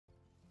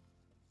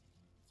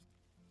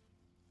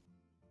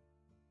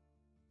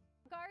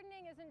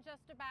Gardening isn't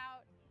just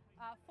about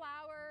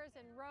flowers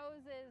and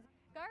roses.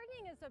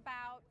 Gardening is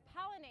about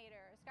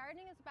pollinators.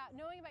 Gardening is about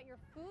knowing about your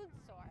food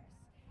source.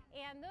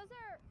 And those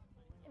are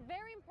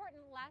very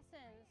important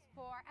lessons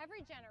for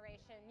every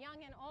generation,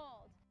 young and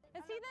old.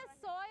 And see this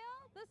soil?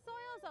 This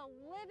soil is a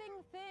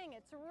living thing.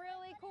 It's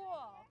really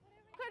cool.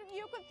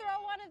 You could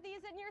throw one of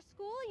these in your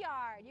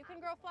schoolyard. You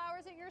can grow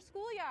flowers at your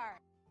schoolyard.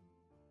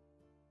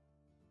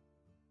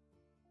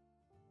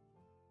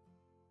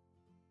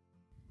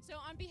 So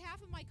on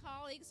behalf of my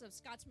colleagues of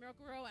Scott's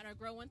Miracle-Gro and our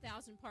Grow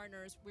 1000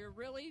 partners, we're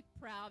really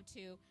proud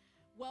to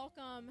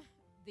welcome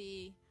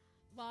the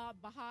La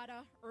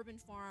Bajada Urban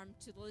Farm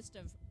to the list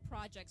of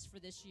projects for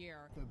this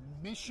year.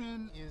 The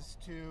mission is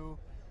to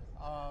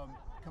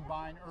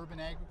combine urban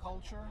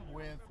agriculture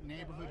with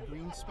neighborhood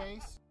green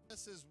space.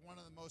 This is one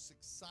of the most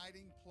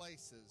exciting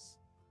places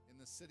in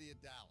the city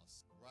of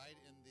Dallas, right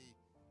in the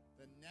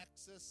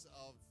nexus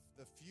of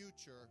the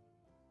future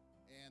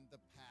and the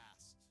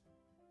past,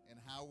 and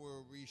how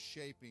we're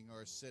reshaping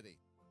our city.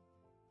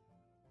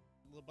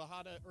 La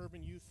Bajada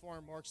Urban Youth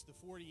Farm marks the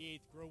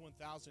 48th Grow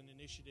 1000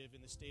 initiative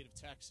in the state of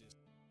Texas.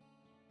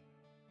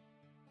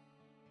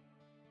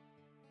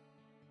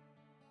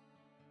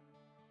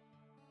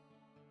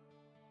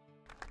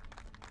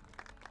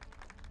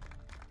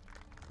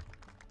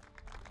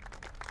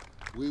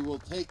 We will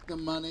take the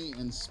money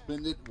and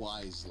spend it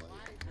wisely.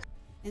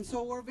 And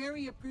so we're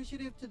very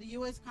appreciative to the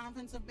U.S.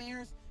 Conference of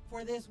Mayors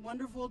for this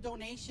wonderful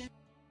donation.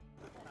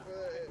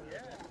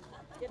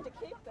 Get to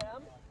keep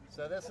them.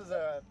 So this is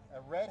a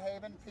Red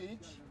Haven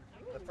peach,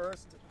 the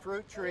first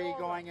fruit tree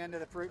going into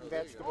the fruit and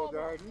vegetable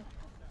garden.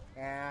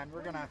 And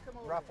we're gonna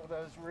ruffle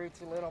those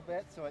roots a little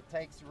bit so it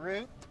takes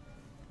root.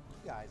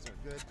 You guys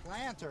are good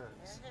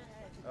planters.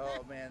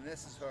 Oh man,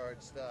 this is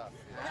hard stuff.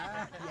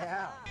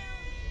 Yeah.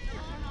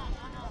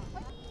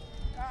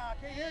 I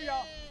can't hear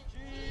y'all.